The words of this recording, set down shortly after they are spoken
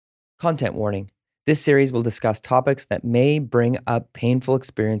Content warning. This series will discuss topics that may bring up painful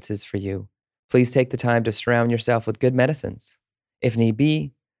experiences for you. Please take the time to surround yourself with good medicines. If need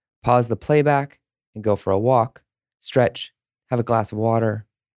be, pause the playback and go for a walk, stretch, have a glass of water,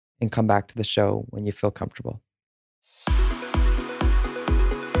 and come back to the show when you feel comfortable.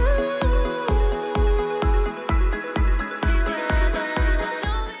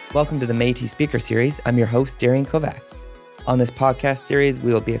 Welcome to the Métis Speaker Series. I'm your host, Darian Kovacs. On this podcast series,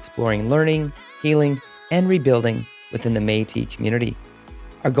 we will be exploring learning, healing, and rebuilding within the Métis community.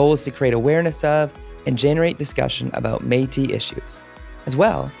 Our goal is to create awareness of and generate discussion about Métis issues, as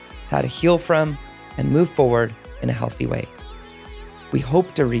well as how to heal from and move forward in a healthy way. We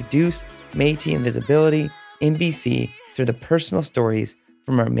hope to reduce Métis invisibility in BC through the personal stories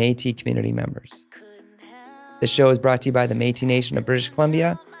from our Métis community members. The show is brought to you by the Métis Nation of British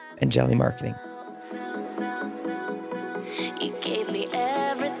Columbia and Jelly Marketing.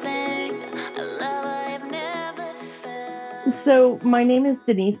 So my name is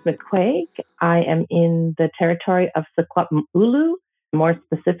Denise McCuaig. I am in the territory of Secwepemc Ulu, more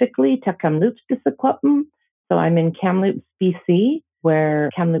specifically Kamloops to Secwepemc. So I'm in Kamloops, BC,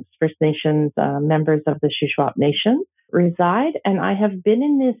 where Kamloops First Nations members of the Shuswap Nation reside. And I have been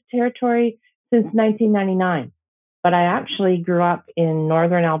in this territory since 1999. But I actually grew up in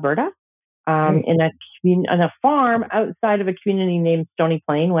northern Alberta, in a farm outside of a community named Stony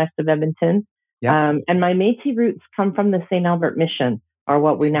Plain, west of Edmonton. Yeah. And my Métis roots come from the St. Albert Mission, or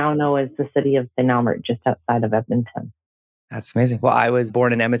what we now know as the city of St. Albert, just outside of Edmonton. That's amazing. Well, I was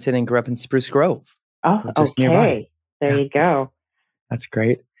born in Edmonton and grew up in Spruce Grove. Oh, so just okay. Nearby. There you go. That's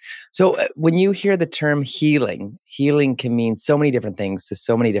great. So when you hear the term healing can mean so many different things to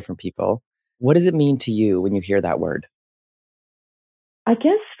so many different people. What does it mean to you when you hear that word? I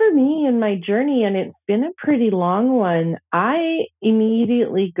guess for me in my journey, and it's been a pretty long one, I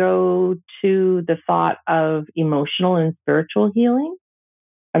immediately go to the thought of emotional and spiritual healing.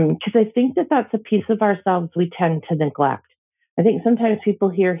 Because I think that that's a piece of ourselves we tend to neglect. I think sometimes people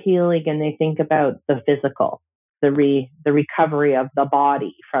hear healing and they think about the physical, the recovery of the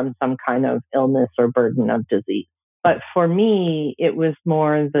body from some kind of illness or burden of disease. But for me, it was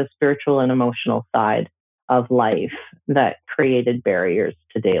more the spiritual and emotional side of life that created barriers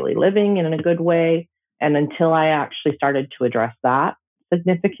to daily living in a good way. And until I actually started to address that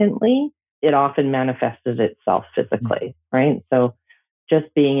significantly, it often manifested itself physically, right? So just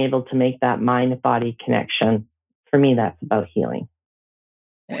being able to make that mind-body connection, for me, that's about healing.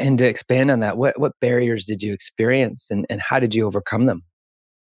 And to expand on that, what barriers did you experience and how did you overcome them?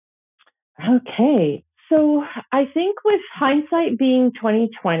 Okay. So I think with hindsight being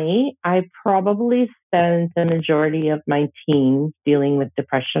 2020, I probably spent the majority of my teens dealing with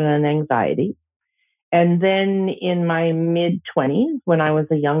depression and anxiety. And then in my mid-20s, when I was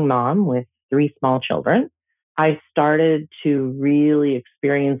a young mom with 3 small children, I started to really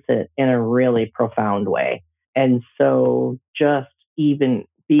experience it in a really profound way. And so just even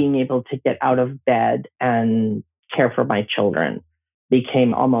being able to get out of bed and care for my children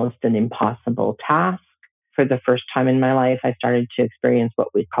became almost an impossible task. For the first time in my life, I started to experience what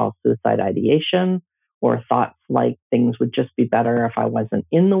we call suicide ideation, or thoughts like things would just be better if I wasn't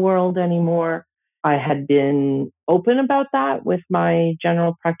in the world anymore. I had been open about that with my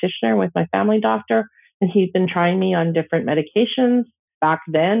general practitioner, with my family doctor, and he'd been trying me on different medications. Back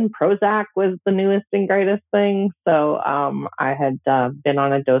then, Prozac was the newest and greatest thing. So I had been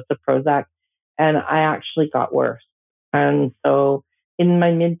on a dose of Prozac, and I actually got worse. And so in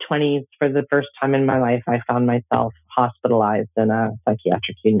my mid-20s, for the first time in my life, I found myself hospitalized in a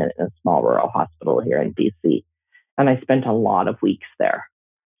psychiatric unit in a small rural hospital here in BC. And I spent a lot of weeks there.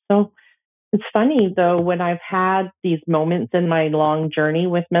 So it's funny, though, when I've had these moments in my long journey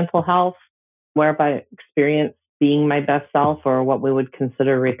with mental health, where I experience being my best self, or what we would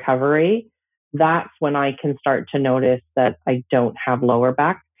consider recovery, that's when I can start to notice that I don't have lower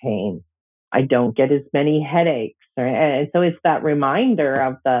back pain. I don't get as many headaches. And so it's that reminder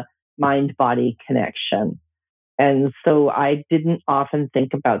of the mind-body connection. And so I didn't often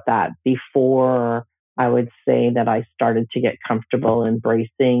think about that before I would say that I started to get comfortable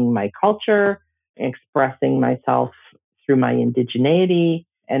embracing my culture, expressing myself through my indigeneity,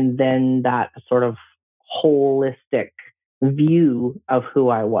 and then that sort of holistic view of who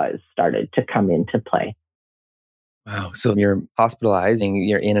I was started to come into play. Wow. So you're hospitalized and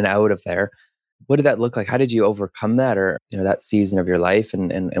you're in and out of there. What did that look like? How did you overcome that, or that season of your life,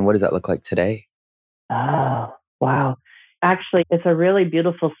 and what does that look like today? Oh, wow. Actually, it's a really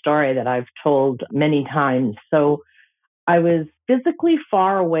beautiful story that I've told many times. So I was physically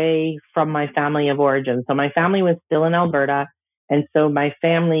far away from my family of origin. So my family was still in Alberta, And so my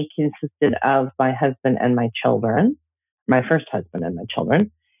family consisted of my husband and my children, my first husband and my children.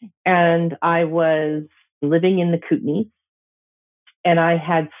 And I was living in the Kootenays. And I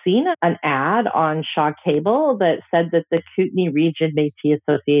had seen an ad on Shaw Cable that said that the Kootenay Region Métis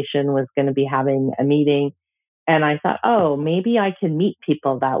Association was going to be having a meeting. And I thought, oh, maybe I can meet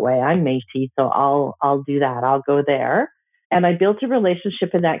people that way. I'm Métis, so I'll do that. I'll go there. And I built a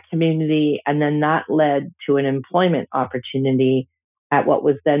relationship in that community, and then that led to an employment opportunity at what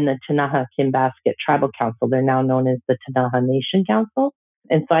was then the Ktunaxa Kinbasket Tribal Council. They're now known as the Ktunaxa Nation Council.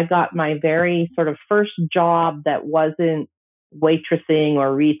 And so I got my very sort of first job that wasn't waitressing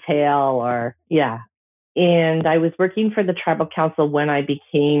or retail or, yeah. And I was working for the Tribal Council when I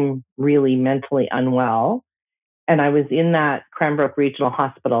became really mentally unwell. And I was in that Cranbrook Regional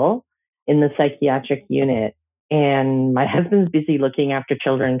Hospital in the psychiatric unit. And my husband's busy looking after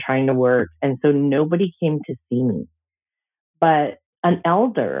children, trying to work. And so nobody came to see me. But an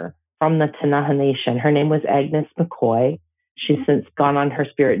elder from the Ktunaxa Nation, her name was Métis McCuaig. She's since gone on her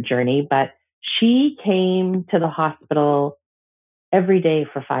spirit journey, but she came to the hospital every day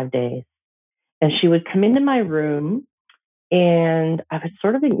for 5 days. And she would come into my room and I would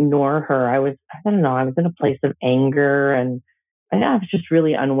sort of ignore her. I don't know, I was in a place of anger and I was just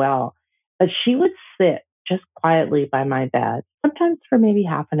really unwell. But she would sit just quietly by my bed, sometimes for maybe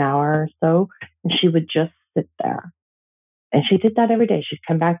half an hour or so, and she would just sit there. And she did that every day. She'd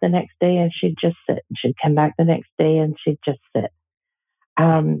come back the next day and she'd just sit. And she'd come back the next day and she'd just sit.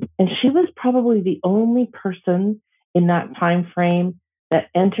 And she was probably the only person in that time frame that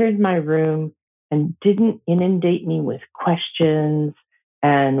entered my room and didn't inundate me with questions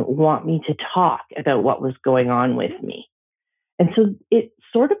and want me to talk about what was going on with me. And so it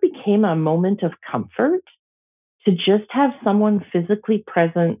sort of became a moment of comfort to just have someone physically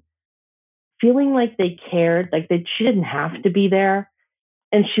present, feeling like they cared, like that she didn't have to be there.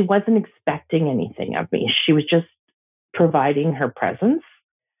 And she wasn't expecting anything of me. She was just providing her presence.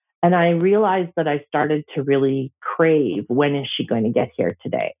 And I realized that I started to really crave, when is she going to get here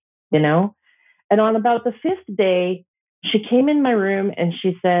today? You know? And on about the 5th day, she came in my room and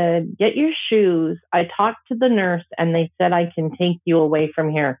she said, get your shoes. I talked to the nurse and they said, I can take you away from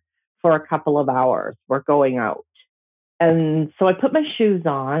here for a couple of hours. We're going out. And so I put my shoes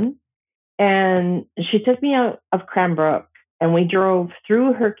on and she took me out of Cranbrook and we drove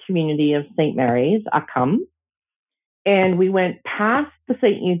through her community of St. Mary's, Acum. And we went past the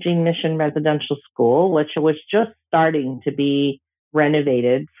St. Eugene Mission Residential School, which was just starting to be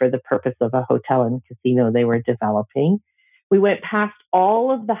renovated for the purpose of a hotel and casino they were developing. We went past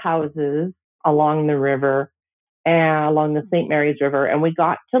all of the houses along the river and along the St. Mary's River. And we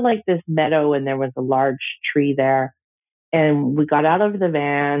got to like this meadow and there was a large tree there. And we got out of the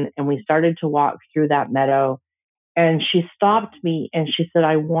van and we started to walk through that meadow. And she stopped me and she said,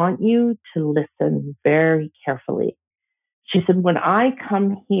 I want you to listen very carefully. She said, when I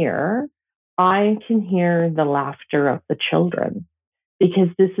come here, I can hear the laughter of the children because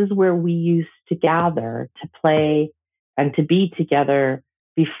this is where we used to gather to play and to be together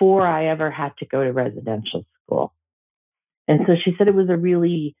before I ever had to go to residential school. And so she said it was a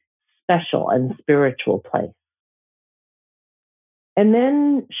really special and spiritual place. And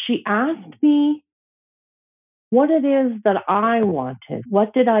then she asked me what it is that I wanted.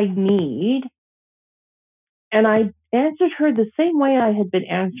 What did I need? And I answered her the same way I had been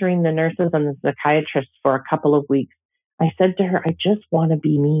answering the nurses and the psychiatrists for a couple of weeks. I said to her, I just want to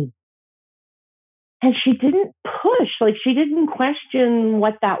be me. And she didn't push, like she didn't question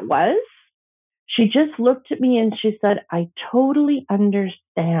what that was. She just looked at me and she said, I totally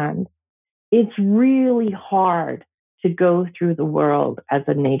understand. It's really hard to go through the world as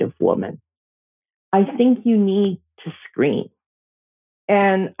a Native woman. I think you need to scream.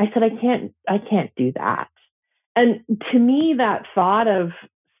 And I said, I can't do that. And to me, that thought of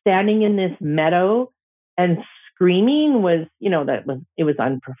standing in this meadow and screaming was, it was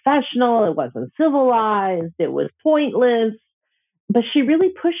unprofessional. It wasn't civilized. It was pointless. But she really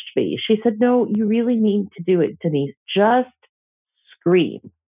pushed me. She said, no, you really need to do it, Denise. Just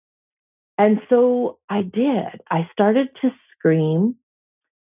scream. And so I did. I started to scream.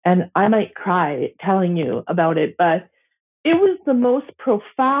 And I might cry telling you about it, but it was the most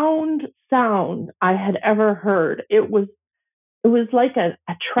profound sound I had ever heard. It was like a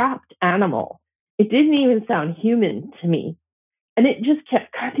trapped animal. It didn't even sound human to me. And it just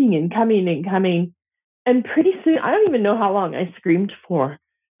kept coming and coming and coming. And pretty soon, I don't even know how long I screamed for,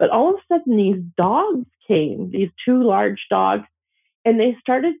 but all of a sudden these dogs came, these 2 large dogs, and they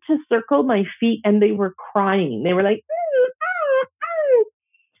started to circle my feet and they were crying. They were like,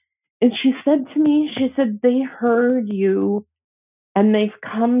 and she said to me, she said, they heard you and they've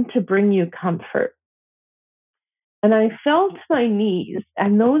come to bring you comfort. And I fell to my knees,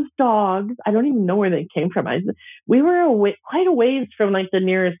 and those dogs, I don't even know where they came from. We were quite a ways from like the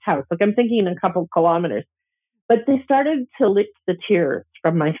nearest house. Like I'm thinking a couple kilometers. But they started to lick the tears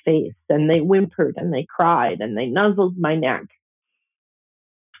from my face, and they whimpered and they cried and they nuzzled my neck.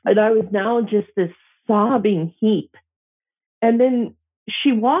 And I was now just this sobbing heap. And then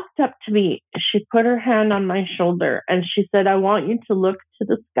she walked up to me. She put her hand on my shoulder and she said, I want you to look to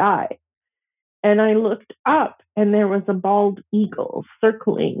the sky. And I looked up, and there was a bald eagle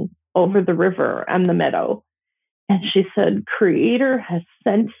circling over the river and the meadow. And she said, Creator has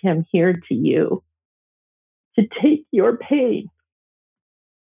sent him here to you to take your pain.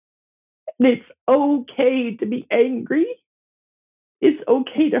 And it's okay to be angry. It's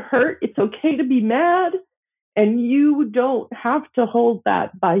okay to hurt. It's okay to be mad. And you don't have to hold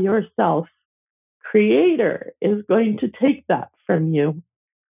that by yourself. Creator is going to take that from you.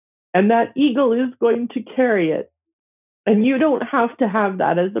 And that eagle is going to carry it. And you don't have to have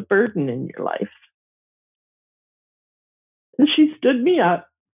that as a burden in your life. And she stood me up,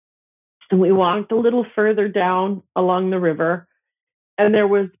 and we walked a little further down along the river, and there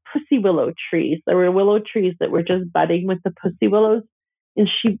was pussy willow trees. There were willow trees that were just budding with the pussy willows. And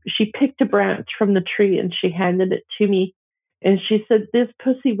she picked a branch from the tree and she handed it to me. And she said, this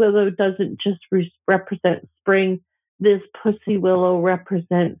pussy willow doesn't just represent spring. This pussy willow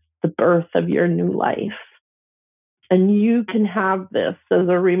represents the birth of your new life. And you can have this as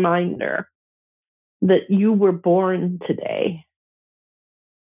a reminder that you were born today.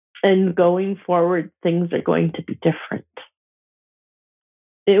 And going forward, things are going to be different.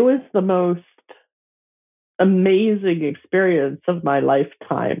 It was the most amazing experience of my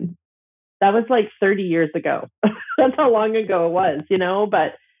lifetime. That was like 30 years ago. That's how long ago it was,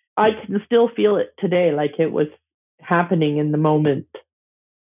 but I can still feel it today, like it was happening in the moment.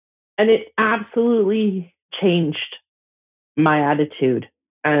 And it absolutely changed my attitude,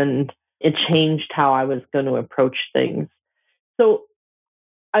 and it changed how I was going to approach things. So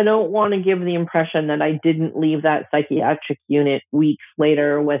I don't want to give the impression that I didn't leave that psychiatric unit weeks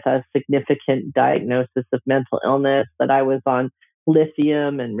later with a significant diagnosis of mental illness, that I was on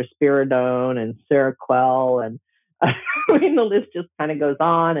lithium and risperidone and Seroquel. And I mean, the list just kind of goes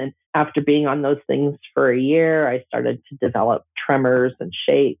on. And after being on those things for a year, I started to develop tremors and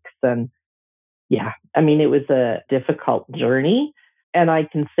shakes. And yeah, I mean, it was a difficult journey. And I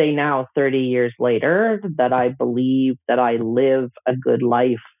can say now, 30 years later, that I believe that I live a good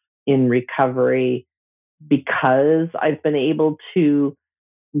life in recovery because I've been able to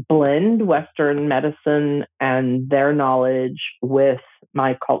blend Western medicine and their knowledge with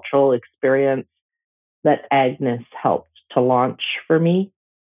my cultural experience that Agnes helped to launch for me.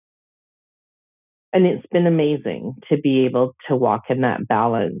 And it's been amazing to be able to walk in that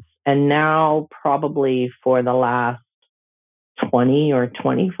balance. And now, probably for the last 20 or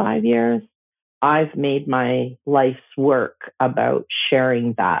 25 years, I've made my life's work about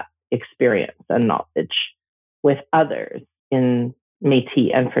sharing that experience and knowledge with others in Métis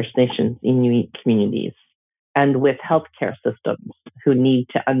and First Nations Inuit communities, and with healthcare systems who need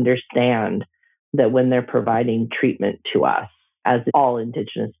to understand that when they're providing treatment to us as all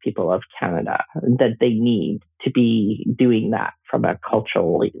Indigenous people of Canada, that they need to be doing that from a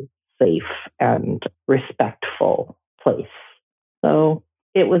culturally safe and respectful place. So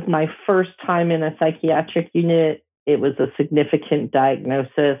it was my first time in a psychiatric unit. It was a significant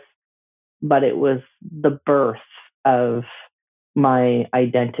diagnosis, but it was the birth of my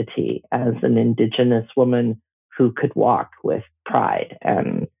identity as an Indigenous woman who could walk with pride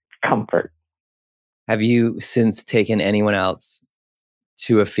and comfort. Have you since taken anyone else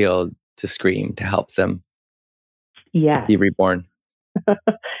to a field to scream to help them be reborn?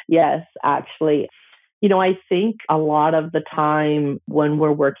 Yes, actually. I think a lot of the time when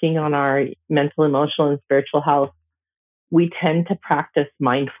we're working on our mental, emotional, and spiritual health, we tend to practice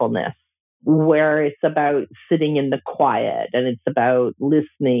mindfulness, where it's about sitting in the quiet and it's about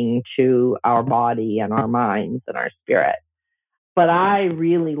listening to our body and our minds and our spirit. But I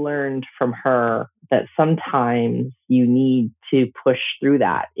really learned from her that sometimes you need to push through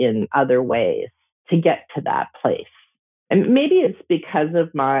that in other ways to get to that place. And maybe it's because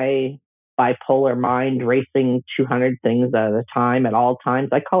of my bipolar mind racing 200 things at a time at all times.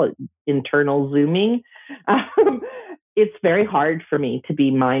 I call it internal zooming. It's very hard for me to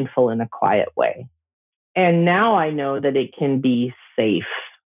be mindful in a quiet way. And now I know that it can be safe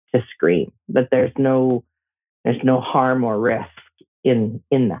to scream, that there's no harm or risk in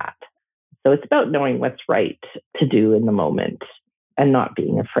that. So it's about knowing what's right to do in the moment and not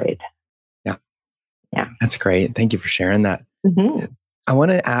being afraid. Yeah. Yeah. That's great. Thank you for sharing that. Mm-hmm. I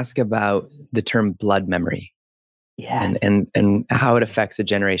want to ask about the term blood memory. Yeah. And how it affects a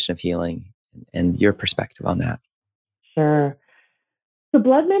generation of healing and your perspective on that. Sure. So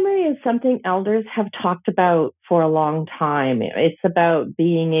blood memory is something elders have talked about for a long time. It's about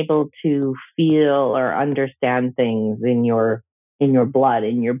being able to feel or understand things in your blood,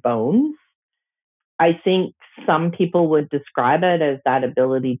 in your bones. I think some people would describe it as that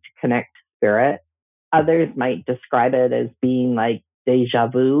ability to connect to spirit. Others might describe it as being like deja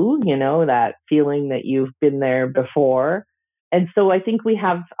vu, that feeling that you've been there before. And so I think we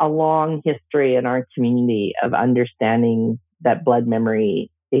have a long history in our community of understanding that blood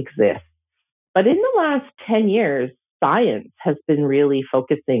memory exists. But in the last 10 years, science has been really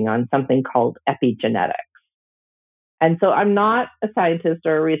focusing on something called epigenetics. And so I'm not a scientist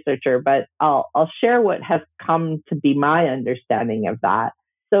or a researcher, but I'll share what has come to be my understanding of that.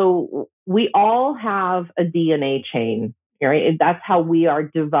 So we all have a DNA chain, right? That's how we are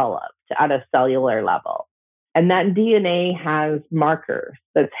developed at a cellular level. And that DNA has markers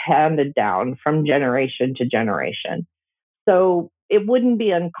that's handed down from generation to generation. So it wouldn't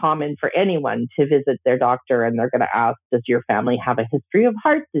be uncommon for anyone to visit their doctor and they're going to ask, does your family have a history of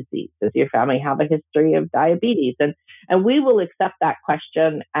heart disease? Does your family have a history of diabetes? And we will accept that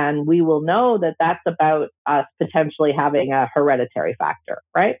question and we will know that that's about us potentially having a hereditary factor,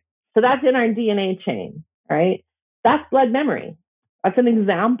 right? So that's in our DNA chain, right? That's blood memory. That's an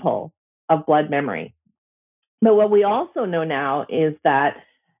example of blood memory. But what we also know now is that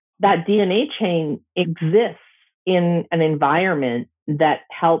that DNA chain exists in an environment that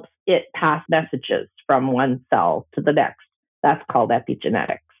helps it pass messages from one cell to the next. That's called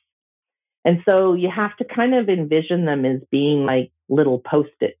epigenetics. And so you have to kind of envision them as being like little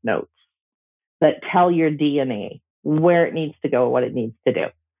post-it notes that tell your DNA where it needs to go, what it needs to do.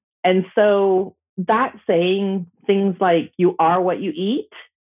 And so that saying things like you are what you eat,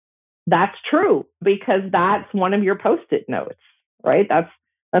 that's true because that's one of your post-it notes, right? That's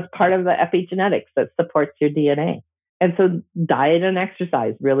part of the epigenetics that supports your DNA. And so diet and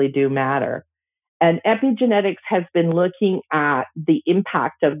exercise really do matter. And epigenetics has been looking at the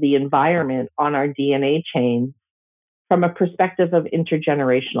impact of the environment on our DNA chain from a perspective of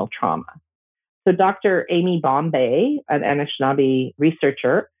intergenerational trauma. So Dr. Amy Bombay, an Anishinaabe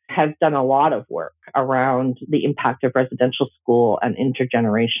researcher, has done a lot of work around the impact of residential school and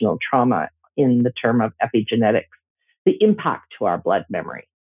intergenerational trauma in the term of epigenetics, the impact to our blood memory.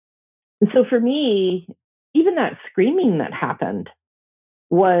 And so for me, even that screaming that happened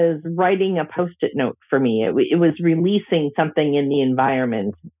was writing a post-it note for me. It was releasing something in the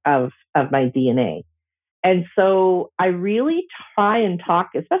environment of my DNA. And so I really try and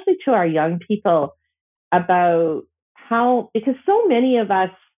talk, especially to our young people, about how, because so many of us,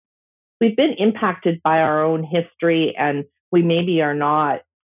 we've been impacted by our own history and we maybe are not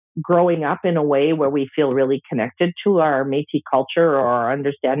growing up in a way where we feel really connected to our Métis culture or our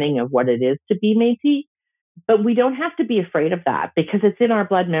understanding of what it is to be Métis. But we don't have to be afraid of that because it's in our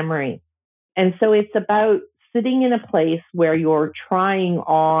blood memory. And so it's about sitting in a place where you're trying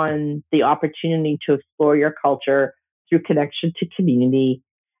on the opportunity to explore your culture through connection to community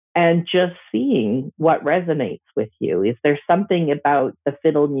and just seeing what resonates with you. Is there something about the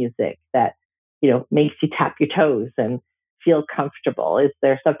fiddle music that, makes you tap your toes and feel comfortable? Is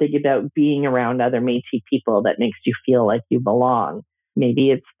there something about being around other Métis people that makes you feel like you belong?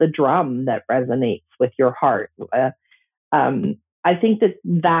 Maybe it's the drum that resonates with your heart. I think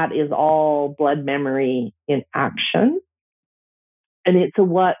that is all blood memory in action. And it's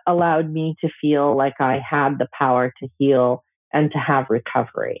what allowed me to feel like I had the power to heal and to have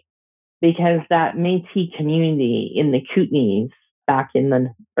recovery. Because that Métis community in the Kootenays back in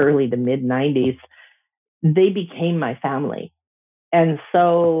the early to mid 90s, they became my family. And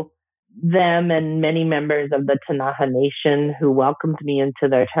so them and many members of the Tanaha Nation who welcomed me into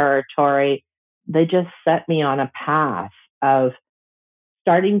their territory, they just set me on a path of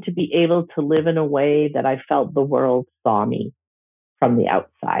starting to be able to live in a way that I felt the world saw me from the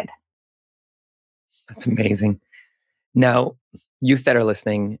outside. That's amazing. Now, youth that are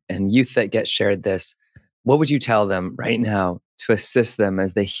listening and youth that get shared this, what would you tell them right now to assist them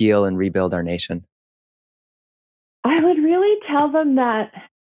as they heal and rebuild our nation? I would really tell them that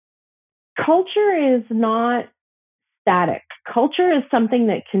culture is not static. Culture is something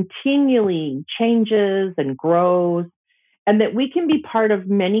that continually changes and grows, and that we can be part of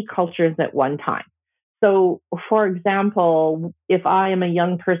many cultures at one time. So, for example, if I am a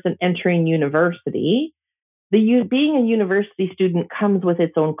young person entering university, being a university student comes with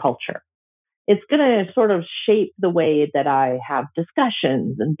its own culture. It's going to sort of shape the way that I have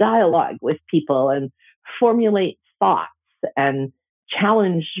discussions and dialogue with people and formulate thoughts and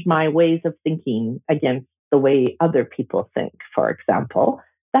challenge my ways of thinking against the way other people think, for example.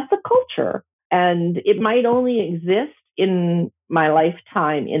 That's a culture. And it might only exist in my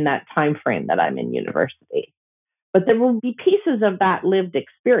lifetime in that time frame that I'm in university. But there will be pieces of that lived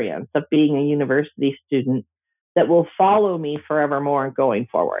experience of being a university student that will follow me forevermore going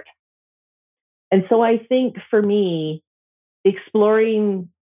forward. And so I think for me, exploring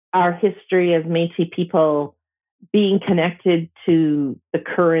our history as Métis people, being connected to the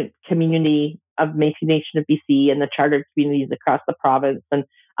current community of Métis Nation of BC and the chartered communities across the province and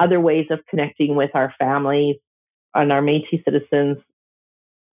other ways of connecting with our families and our Métis citizens,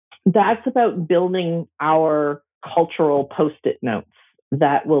 that's about building our cultural post-it notes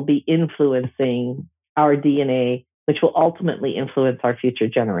that will be influencing our DNA, which will ultimately influence our future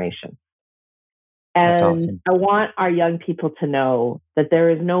generations. That's And awesome. I want our young people to know that there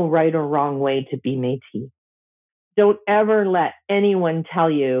is no right or wrong way to be Métis. Don't ever let anyone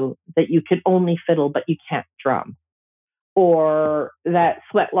tell you that you can only fiddle but you can't drum, or that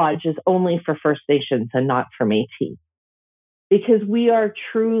Sweat Lodge is only for First Nations and not for Métis. Because we are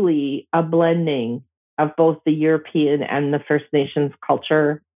truly a blending of both the European and the First Nations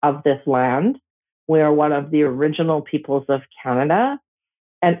culture of this land. We are one of the original peoples of Canada,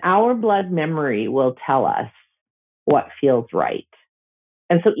 and our blood memory will tell us what feels right.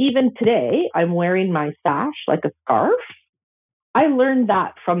 And so even today, I'm wearing my sash like a scarf. I learned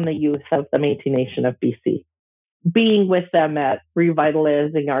that from the youth of the Métis Nation of BC, being with them at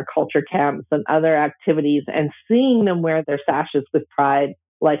revitalizing our culture camps and other activities and seeing them wear their sashes with pride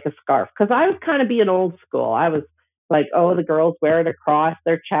like a scarf. Because I was kind of being old school. I was like, oh, the girls wear it across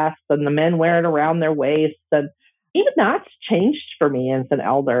their chests and the men wear it around their waists. And even that's changed for me as an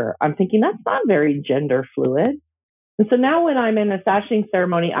elder. I'm thinking that's not very gender fluid. And so now when I'm in a sashing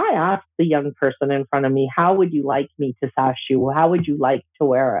ceremony, I ask the young person in front of me, how would you like me to sash you? How would you like to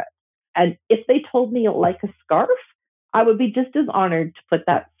wear it? And if they told me like a scarf, I would be just as honored to put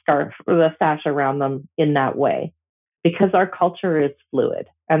that scarf or the sash around them in that way, because our culture is fluid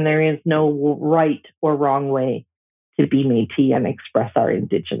and there is no right or wrong way to be Métis and express our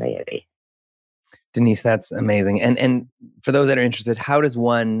indigeneity. Denise, that's amazing. And for those that are interested, how does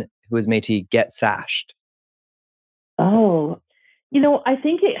one who is Métis get sashed? Oh, I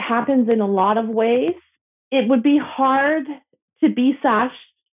think it happens in a lot of ways. It would be hard to be sashed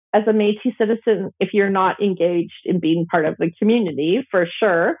as a Métis citizen if you're not engaged in being part of the community, for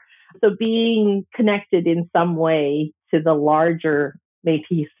sure. So being connected in some way to the larger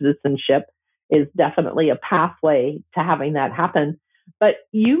Métis citizenship is definitely a pathway to having that happen. But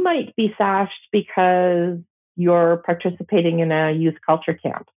you might be sashed because you're participating in a youth culture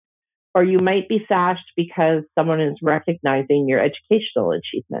camp, or you might be sashed because someone is recognizing your educational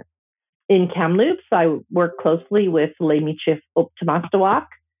achievement. In Kamloops, I work closely with Métis Elder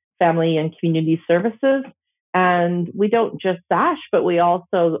Family and Community Services, and we don't just sash, but we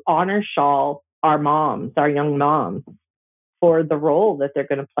also honor shawl our moms, our young moms, for the role that they're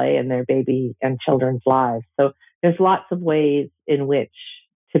going to play in their baby and children's lives. So there's lots of ways in which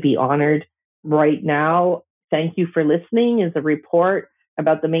to be honored. Right now, Thank You for Listening is a report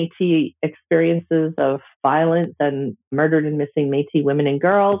about the Métis experiences of violence and murdered and missing Métis women and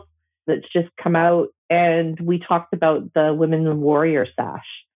girls that's just come out. And we talked about the Women Warrior Sash,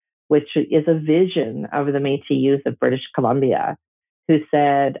 which is a vision of the Métis youth of British Columbia, who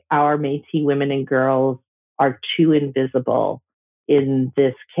said, our Métis women and girls are too invisible in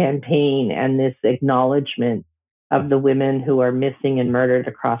this campaign and this acknowledgement of the women who are missing and murdered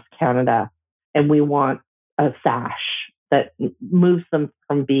across Canada. And we want a sash that moves them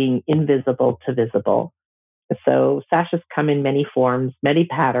from being invisible to visible. So sashes come in many forms, many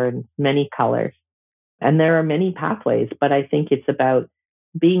patterns, many colors, and there are many pathways, but I think it's about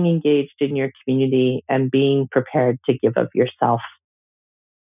being engaged in your community and being prepared to give of yourself.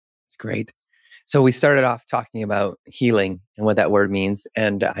 It's great. So we started off talking about healing and what that word means.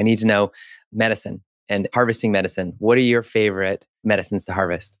 And I need to know medicine and harvesting medicine. What are your favorite medicines to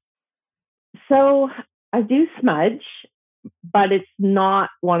harvest? So I do smudge, but it's not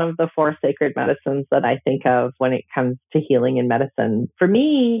one of the four sacred medicines that I think of when it comes to healing in medicine. For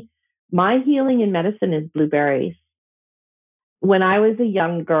me, my healing in medicine is blueberries. When I was a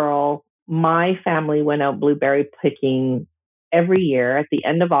young girl, my family went out blueberry picking every year at the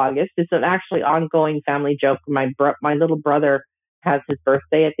end of August. It's an actually ongoing family joke. My little brother has his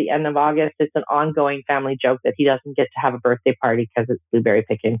birthday at the end of August. It's an ongoing family joke that he doesn't get to have a birthday party because it's blueberry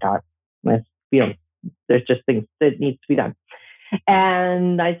picking time. There's just things that needs to be done.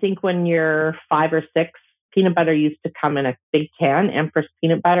 And I think when you're 5 or 6, peanut butter used to come in a big can, Empress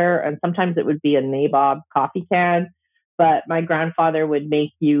peanut butter, and sometimes it would be a Nabob coffee can. But my grandfather would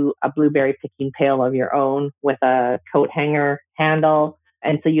make you a blueberry picking pail of your own with a coat hanger handle.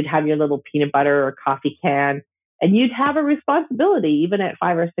 And so you'd have your little peanut butter or coffee can, and you'd have a responsibility, even at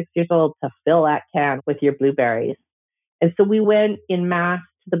 5 or 6 years old, to fill that can with your blueberries. And so we went in mass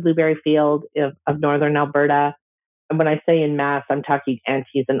to the blueberry field of northern Alberta. And when I say in mass, I'm talking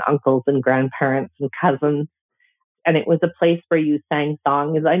aunties and uncles and grandparents and cousins. And it was a place where you sang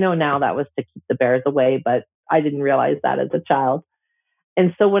songs. I know now that was to keep the bears away, but I didn't realize that as a child.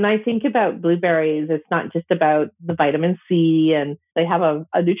 And so when I think about blueberries, it's not just about the vitamin C, and they have a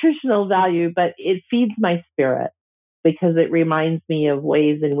nutritional value, but it feeds my spirit because it reminds me of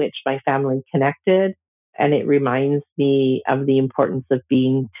ways in which my family connected. And it reminds me of the importance of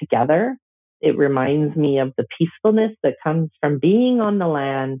being together. It reminds me of the peacefulness that comes from being on the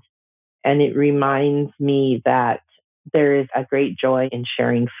land. And it reminds me that there is a great joy in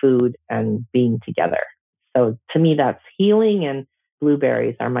sharing food and being together. So to me, that's healing, and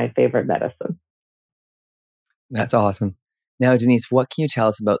blueberries are my favorite medicine. That's awesome. Now, Denise, what can you tell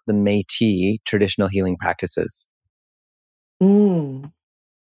us about the Métis traditional healing practices?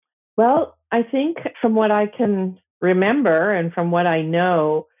 Well, I think from what I can remember and from what I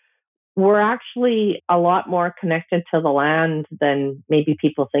know, we're actually a lot more connected to the land than maybe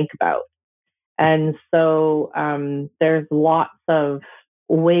people think about. And so there's lots of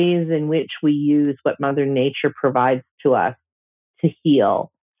ways in which we use what Mother Nature provides to us to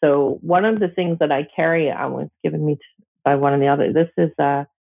heal. So one of the things that I carry, I was given me by one of the other. This is a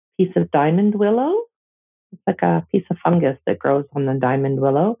piece of diamond willow. It's like a piece of fungus that grows on the diamond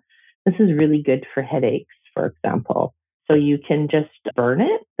willow. This is really good for headaches, for example. So you can just burn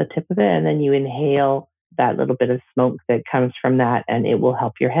it, the tip of it, and then you inhale that little bit of smoke that comes from that, and it will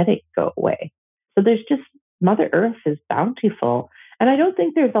help your headache go away. So there's just, Mother Earth is bountiful. And I don't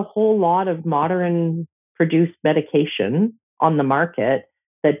think there's a whole lot of modern produced medication on the market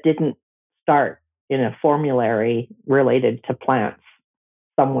that didn't start in a formulary related to plants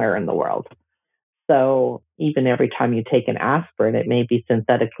somewhere in the world. So even every time you take an aspirin, it may be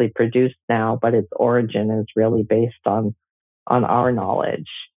synthetically produced now, but its origin is really based on our knowledge.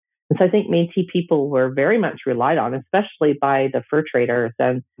 And so I think Métis people were very much relied on, especially by the fur traders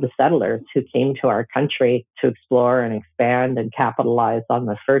and the settlers who came to our country to explore and expand and capitalize on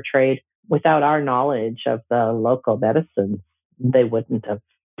the fur trade. Without our knowledge of the local medicines, they wouldn't have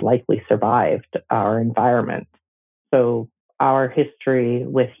likely survived our environment. So our history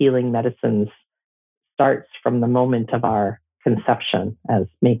with healing medicines starts from the moment of our conception as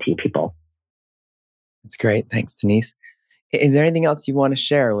Métis people. That's great. Thanks, Denise. Is there anything else you want to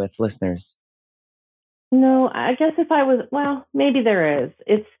share with listeners? No, I guess maybe there is.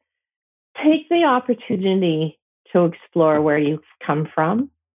 It's take the opportunity to explore where you've come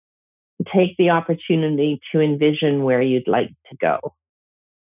from. Take the opportunity to envision where you'd like to go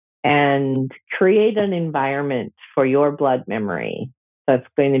and create an environment for your blood memory that's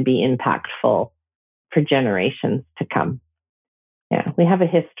going to be impactful for generations to come. Yeah, we have a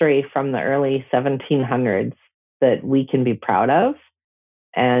history from the early 1700s that we can be proud of.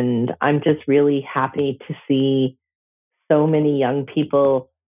 And I'm just really happy to see so many young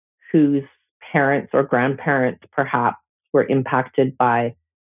people whose parents or grandparents perhaps were impacted by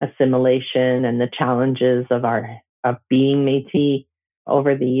assimilation and the challenges of being Métis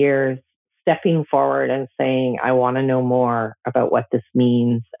over the years, stepping forward and saying, I want to know more about what this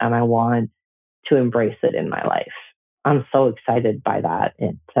means and I want to embrace it in my life. I'm so excited by that.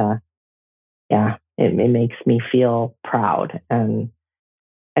 It makes me feel proud and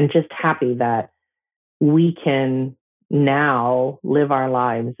just happy that we can now live our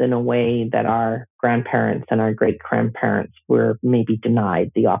lives in a way that our grandparents and our great grandparents were maybe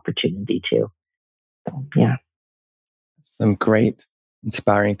denied the opportunity to. So, yeah. Some great,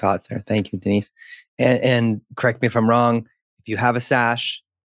 inspiring thoughts there. Thank you, Denise. And correct me if I'm wrong, if you have a sash,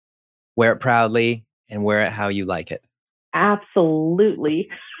 wear it proudly and wear it how you like it. Absolutely.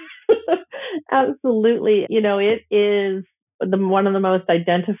 Absolutely. It is one of the most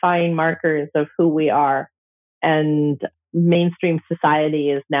identifying markers of who we are. And mainstream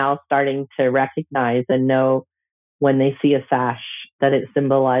society is now starting to recognize and know when they see a sash that it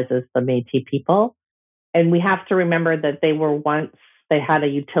symbolizes the Métis people. And we have to remember that they had a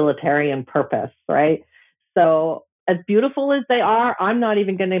utilitarian purpose, right? So as beautiful as they are, I'm not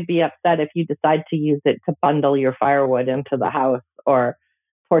even going to be upset if you decide to use it to bundle your firewood into the house or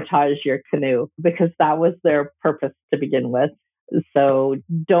portage your canoe, because that was their purpose to begin with. So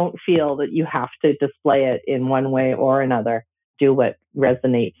don't feel that you have to display it in one way or another. do what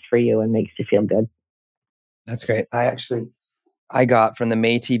resonates for you and makes you feel good. That's great. I got from the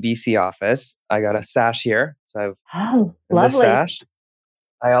Métis BC office, I got a sash here. So I have this Lovely. sash.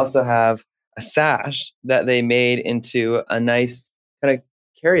 I also have a sash that they made into a nice kind of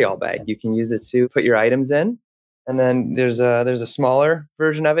carry-all bag. You can use it to put your items in. And then there's a smaller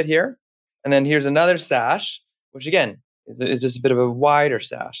version of it here. And then here's another sash, which again is just a bit of a wider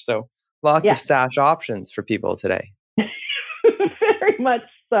sash. So lots of sash options for people today. Very much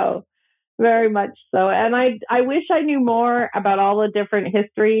so. Very much so. And I wish I knew more about all the different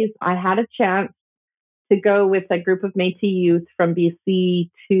histories. I had a chance to go with a group of Métis youth from BC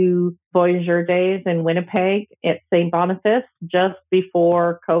to Voyageur Days in Winnipeg at St. Boniface just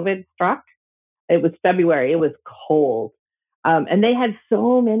before COVID struck. It was February. It was cold. And they had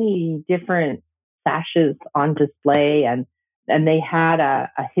so many different sashes on display, and they had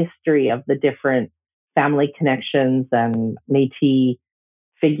a history of the different family connections and Métis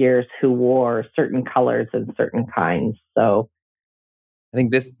figures who wore certain colors and certain kinds. So I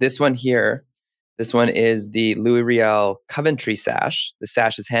think this one here, this one is the Louis Riel Coventry sash. The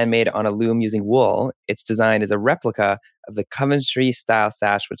sash is handmade on a loom using wool. It's designed as a replica of the Coventry style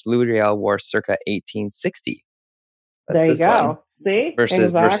sash, which Louis Riel wore circa 1860. That's there you go. See?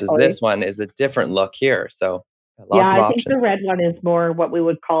 Versus this one is a different look here. So lots of options. I think the red one is more what we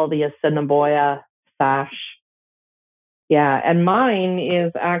would call the Assiniboia sash. Yeah, and mine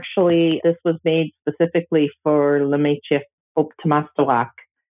is actually, this was made specifically for Le Métis Optimastawak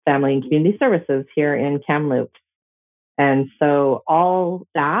Family and Community Services here in Kamloops. And so all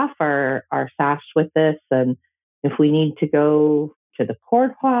staff are sashed with this. And if we need to go to the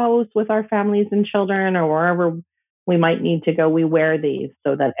courthouse with our families and children or wherever we might need to go, we wear these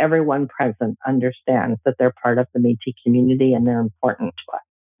so that everyone present understands that they're part of the Métis community and they're important to us.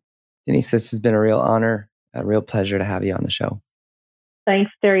 Denise, this has been a real honor, a real pleasure to have you on the show.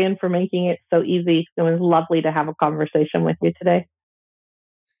 Thanks, Darian, for making it so easy. It was lovely to have a conversation with you today.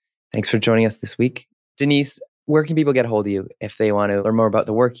 Thanks for joining us this week. Denise, where can people get a hold of you if they want to learn more about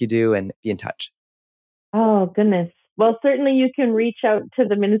the work you do and be in touch? Oh, goodness. Well, certainly you can reach out to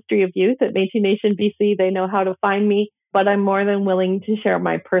the Ministry of Youth at Métis Nation BC. They know how to find me, but I'm more than willing to share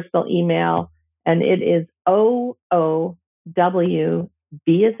my personal email. And it is OOW,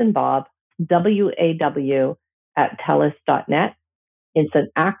 B as in Bob, WAW @telus.net. It's an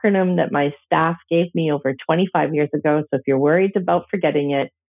acronym that my staff gave me over 25 years ago. So if you're worried about forgetting it,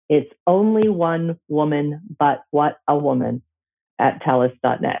 it's only one woman, but what a woman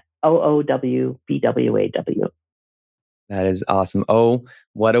 @telus.net. OOWBWAW. That is awesome. Oh,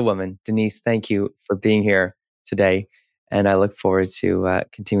 what a woman. Denise, thank you for being here today. And I look forward to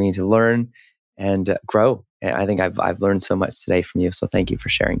continuing to learn and grow. And I think I've learned so much today from you. So thank you for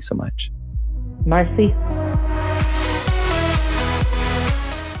sharing so much. Merci.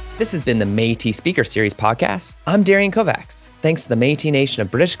 This has been the Métis Speaker Series podcast. I'm Darian Kovacs. Thanks to the Métis Nation of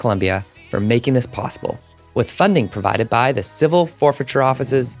British Columbia for making this possible, with funding provided by the Civil Forfeiture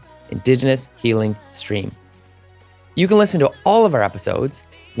Office's Indigenous Healing Stream. You can listen to all of our episodes,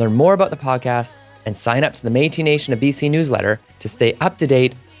 learn more about the podcast, and sign up to the Métis Nation of BC newsletter to stay up to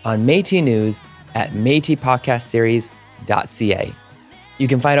date on Métis news at métispodcastseries.ca. You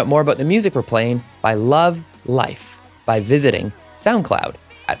can find out more about the music we're playing by Love Life by visiting SoundCloud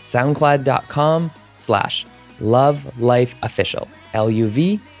at soundcloud.com/lovelifeofficial,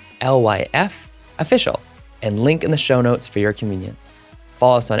 LUVLYF official, and link in the show notes for your convenience.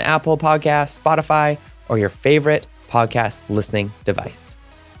 Follow us on Apple Podcasts, Spotify, or your favorite podcast listening device.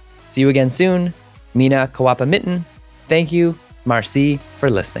 See you again soon. Mina Kawapa Mitten. Thank you. Marcy for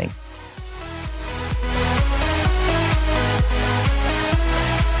listening.